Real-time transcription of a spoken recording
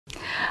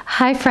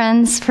Hi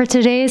friends, for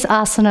today's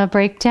asana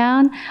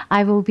breakdown,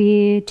 I will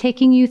be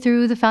taking you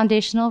through the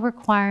foundational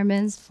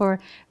requirements for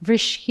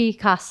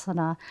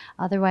Vrischikasana,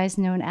 otherwise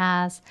known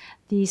as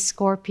the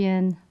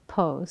scorpion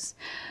pose.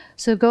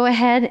 So go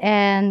ahead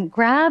and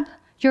grab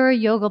your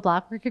yoga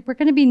block. We're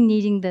going to be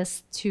needing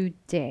this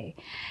today.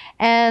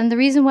 And the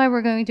reason why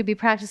we're going to be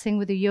practicing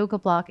with the yoga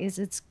block is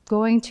it's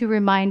going to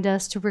remind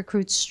us to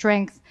recruit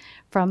strength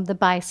from the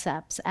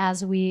biceps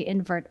as we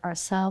invert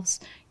ourselves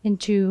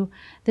into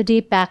the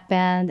deep back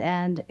bend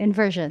and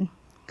inversion.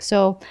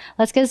 So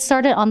let's get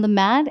started on the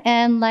mat.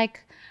 And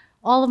like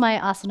all of my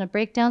asana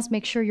breakdowns,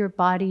 make sure your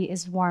body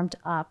is warmed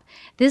up.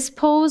 This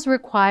pose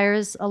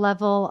requires a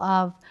level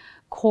of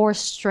core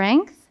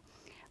strength,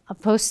 a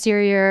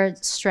posterior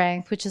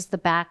strength, which is the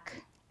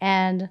back.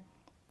 And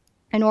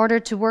in order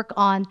to work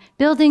on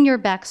building your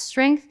back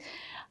strength,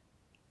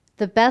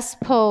 the best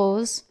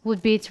pose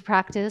would be to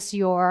practice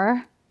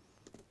your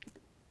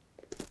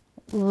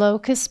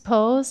locust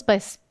pose by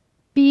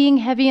being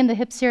heavy in the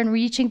hips here and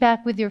reaching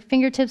back with your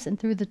fingertips and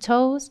through the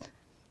toes.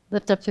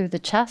 Lift up through the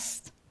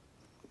chest.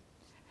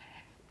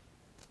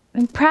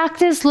 And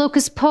practice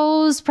locust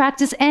pose,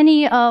 practice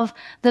any of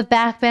the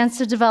back bends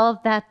to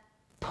develop that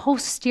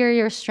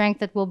posterior strength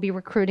that we'll be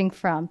recruiting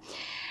from.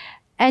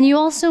 And you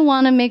also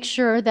want to make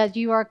sure that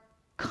you are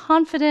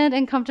confident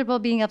and comfortable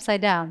being upside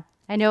down.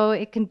 I know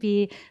it can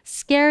be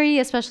scary,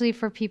 especially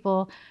for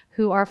people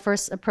who are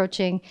first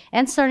approaching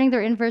and starting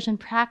their inversion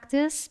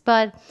practice,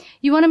 but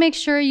you want to make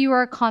sure you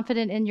are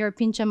confident in your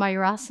Pincha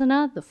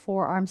Mayurasana, the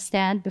forearm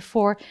stand,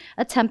 before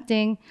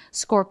attempting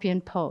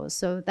scorpion pose.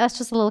 So that's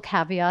just a little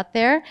caveat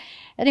there.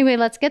 Anyway,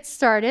 let's get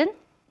started.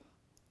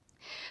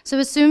 So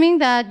assuming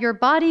that your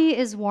body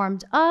is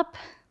warmed up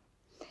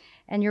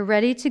and you're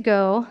ready to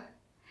go,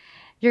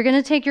 you're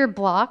going to take your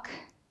block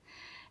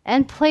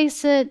and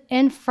place it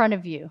in front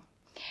of you.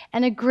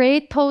 And a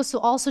great pose to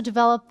also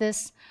develop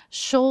this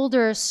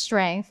shoulder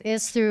strength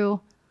is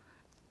through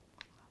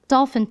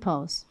dolphin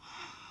pose.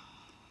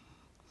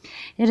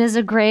 It is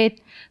a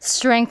great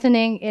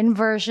strengthening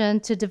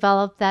inversion to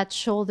develop that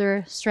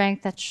shoulder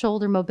strength, that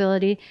shoulder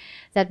mobility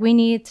that we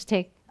need to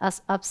take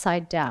us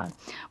upside down.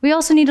 We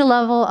also need a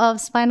level of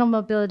spinal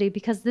mobility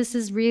because this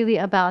is really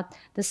about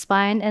the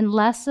spine and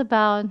less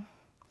about,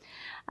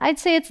 I'd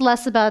say it's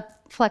less about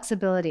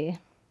flexibility.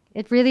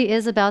 It really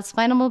is about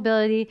spinal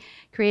mobility,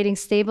 creating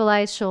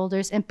stabilized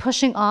shoulders and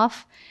pushing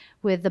off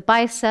with the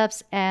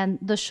biceps and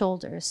the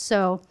shoulders.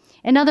 So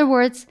in other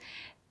words,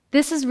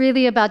 this is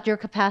really about your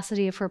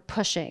capacity for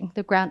pushing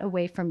the ground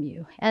away from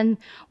you. And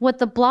what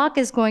the block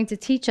is going to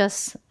teach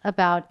us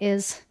about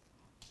is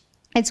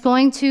it's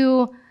going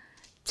to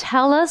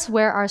tell us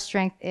where our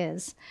strength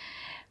is.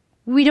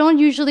 We don't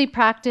usually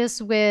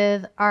practice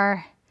with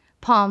our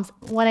palms.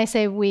 When I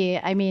say we,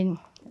 I mean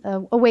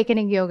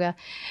awakening yoga,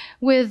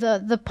 with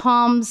the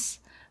palms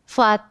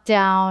flat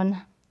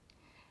down,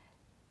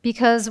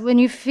 because when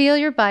you feel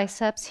your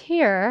biceps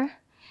here,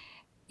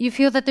 you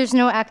feel that there's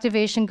no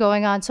activation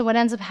going on. So what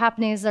ends up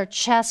happening is our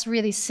chest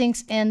really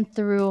sinks in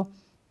through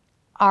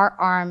our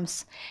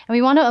arms, and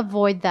we want to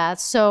avoid that.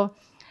 So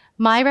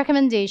my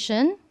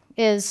recommendation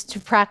is to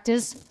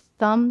practice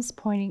thumbs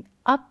pointing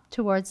up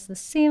towards the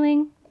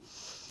ceiling.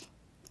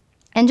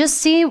 And just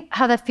see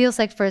how that feels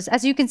like first.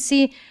 As you can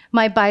see,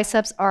 my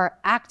biceps are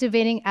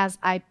activating as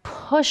I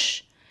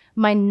push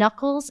my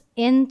knuckles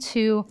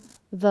into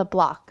the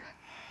block.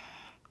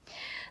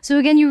 So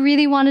again, you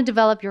really want to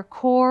develop your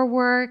core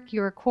work,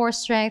 your core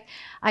strength.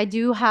 I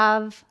do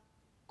have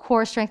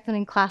core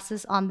strengthening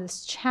classes on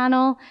this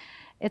channel.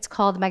 It's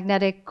called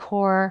Magnetic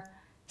Core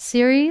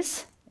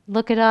Series.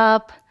 Look it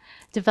up.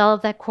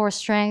 Develop that core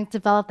strength.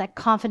 Develop that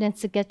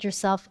confidence to get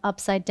yourself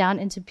upside down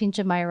into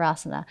Pincha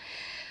Mayurasana.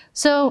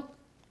 So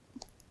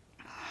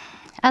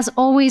as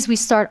always, we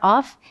start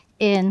off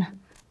in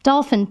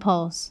dolphin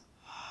pose.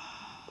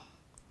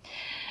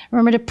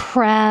 Remember to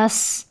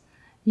press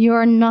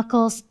your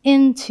knuckles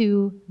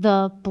into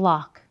the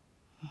block.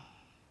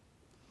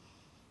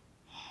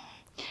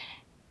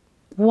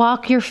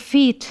 Walk your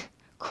feet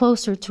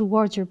closer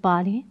towards your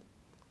body.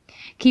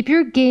 Keep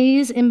your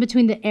gaze in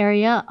between the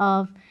area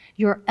of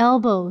your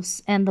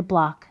elbows and the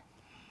block.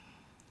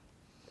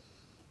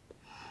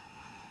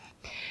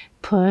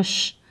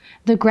 Push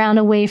the ground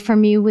away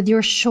from you with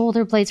your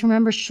shoulder blades.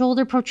 Remember,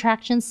 shoulder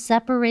protractions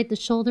separate the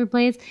shoulder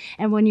blades,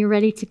 and when you're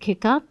ready to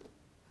kick up,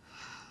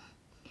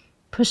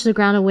 push the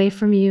ground away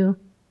from you.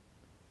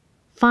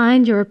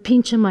 Find your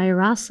Pincha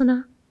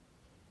Mayurasana,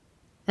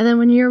 and then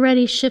when you're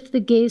ready, shift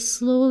the gaze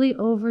slowly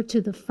over to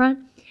the front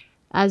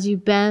as you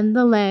bend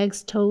the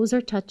legs, toes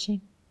are touching.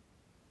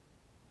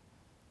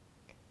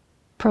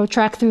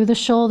 Protract through the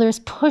shoulders,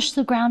 push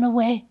the ground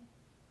away.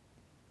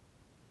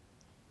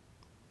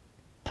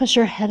 Push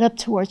your head up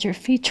towards your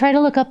feet. Try to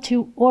look up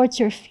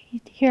towards your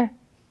feet here.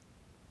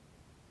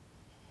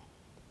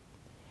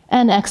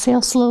 And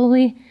exhale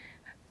slowly.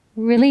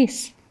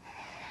 Release.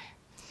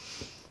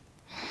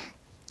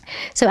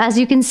 So as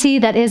you can see,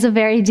 that is a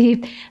very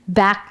deep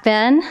back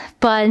bend,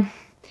 but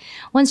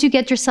once you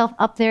get yourself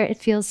up there, it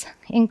feels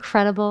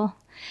incredible.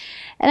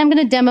 And I'm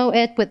going to demo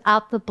it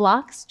without the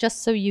blocks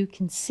just so you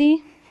can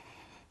see.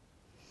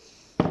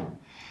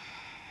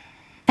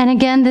 And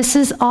again, this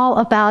is all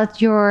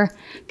about your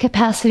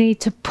capacity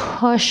to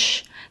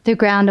push the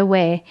ground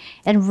away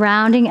and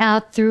rounding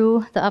out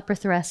through the upper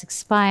thoracic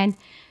spine,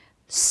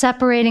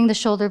 separating the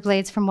shoulder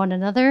blades from one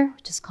another,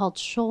 which is called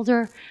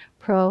shoulder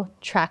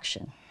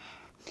protraction.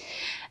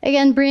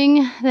 Again,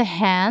 bring the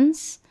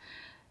hands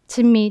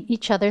to meet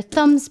each other,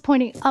 thumbs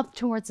pointing up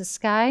towards the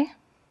sky.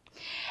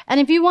 And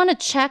if you want to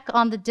check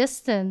on the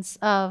distance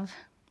of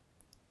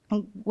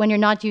when you're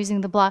not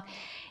using the block,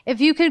 if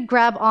you could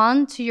grab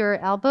on to your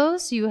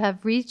elbows, you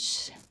have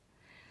reached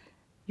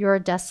your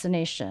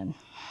destination.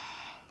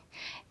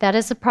 That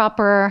is a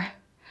proper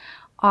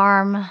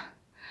arm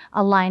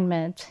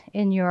alignment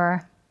in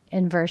your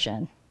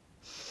inversion.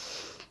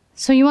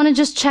 So you want to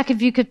just check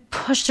if you could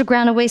push the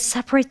ground away,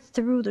 separate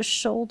through the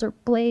shoulder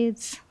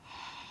blades.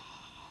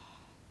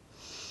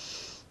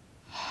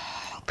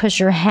 Push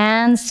your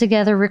hands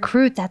together,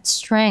 recruit that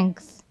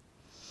strength.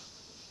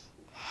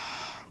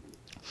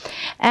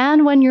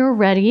 And when you're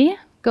ready,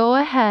 go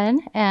ahead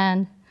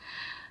and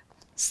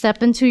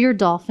step into your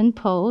dolphin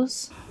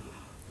pose.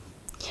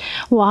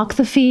 Walk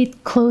the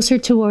feet closer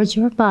towards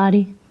your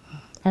body,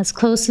 as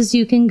close as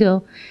you can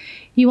go.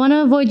 You want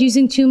to avoid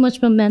using too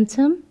much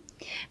momentum.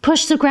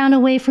 Push the ground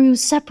away from you,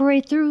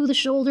 separate through the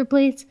shoulder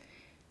blades.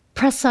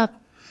 Press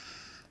up,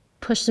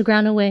 push the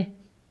ground away.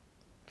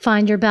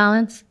 Find your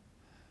balance.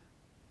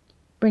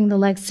 Bring the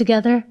legs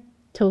together,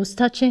 toes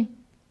touching.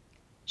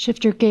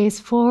 Shift your gaze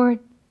forward.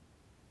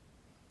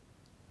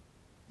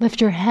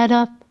 Lift your head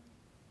up.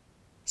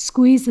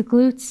 Squeeze the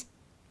glutes.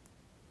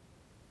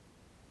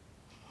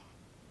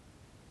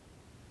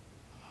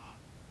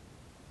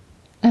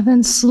 And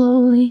then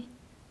slowly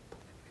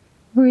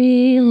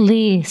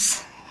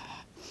release.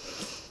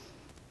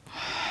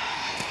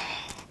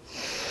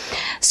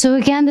 So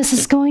again, this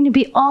is going to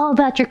be all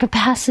about your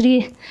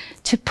capacity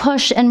to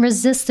push and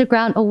resist the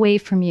ground away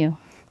from you.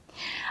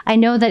 I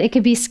know that it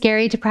could be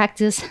scary to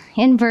practice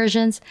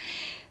inversions,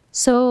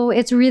 so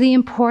it's really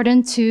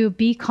important to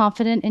be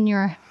confident in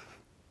your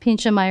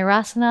Pincha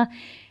Mayurasana,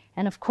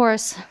 and of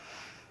course,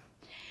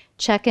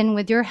 check in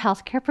with your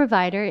healthcare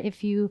provider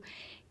if you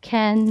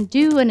can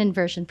do an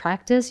inversion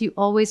practice. You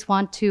always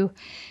want to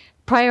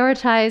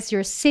prioritize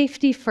your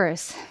safety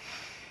first.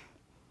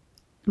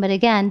 But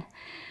again,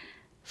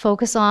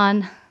 focus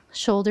on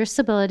shoulder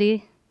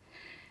stability,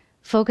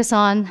 focus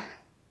on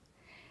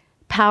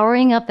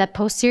powering up that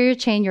posterior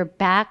chain, your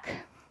back,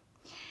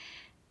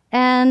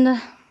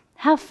 and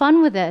have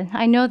fun with it.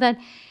 I know that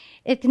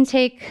it can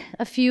take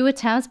a few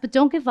attempts, but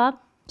don't give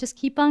up. Just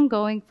keep on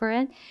going for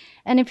it.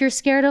 And if you're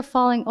scared of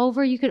falling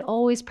over, you could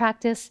always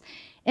practice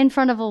in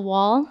front of a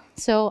wall.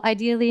 So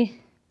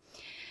ideally,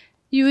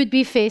 you would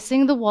be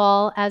facing the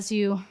wall as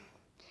you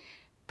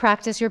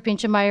practice your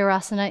Pincha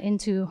Mayurasana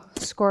into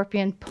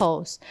scorpion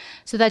pose,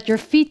 so that your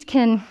feet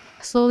can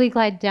slowly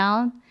glide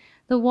down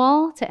the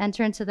wall to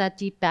enter into that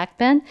deep back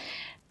bend.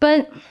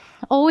 But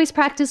always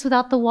practice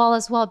without the wall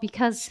as well,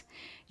 because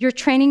you're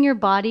training your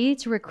body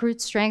to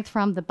recruit strength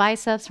from the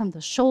biceps, from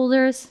the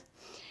shoulders,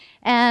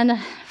 and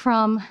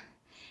from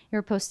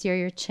your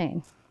posterior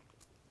chain.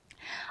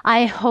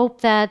 I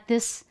hope that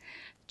this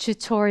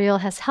tutorial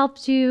has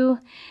helped you.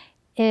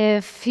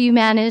 If you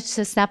manage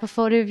to snap a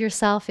photo of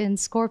yourself in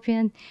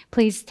scorpion,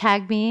 please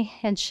tag me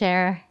and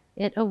share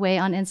it away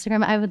on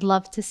Instagram. I would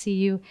love to see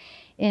you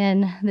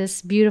in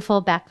this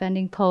beautiful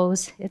backbending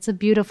pose. It's a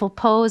beautiful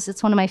pose.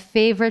 It's one of my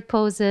favorite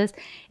poses.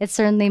 It's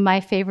certainly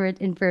my favorite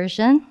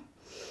inversion.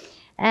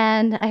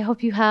 And I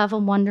hope you have a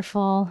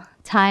wonderful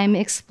time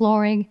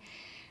exploring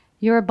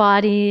your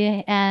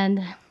body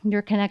and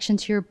your connection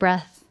to your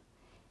breath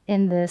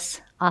in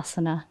this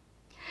asana.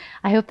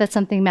 I hope that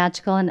something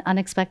magical and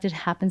unexpected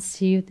happens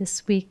to you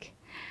this week.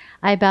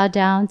 I bow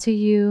down to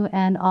you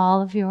and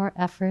all of your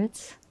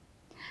efforts.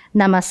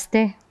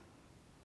 Namaste.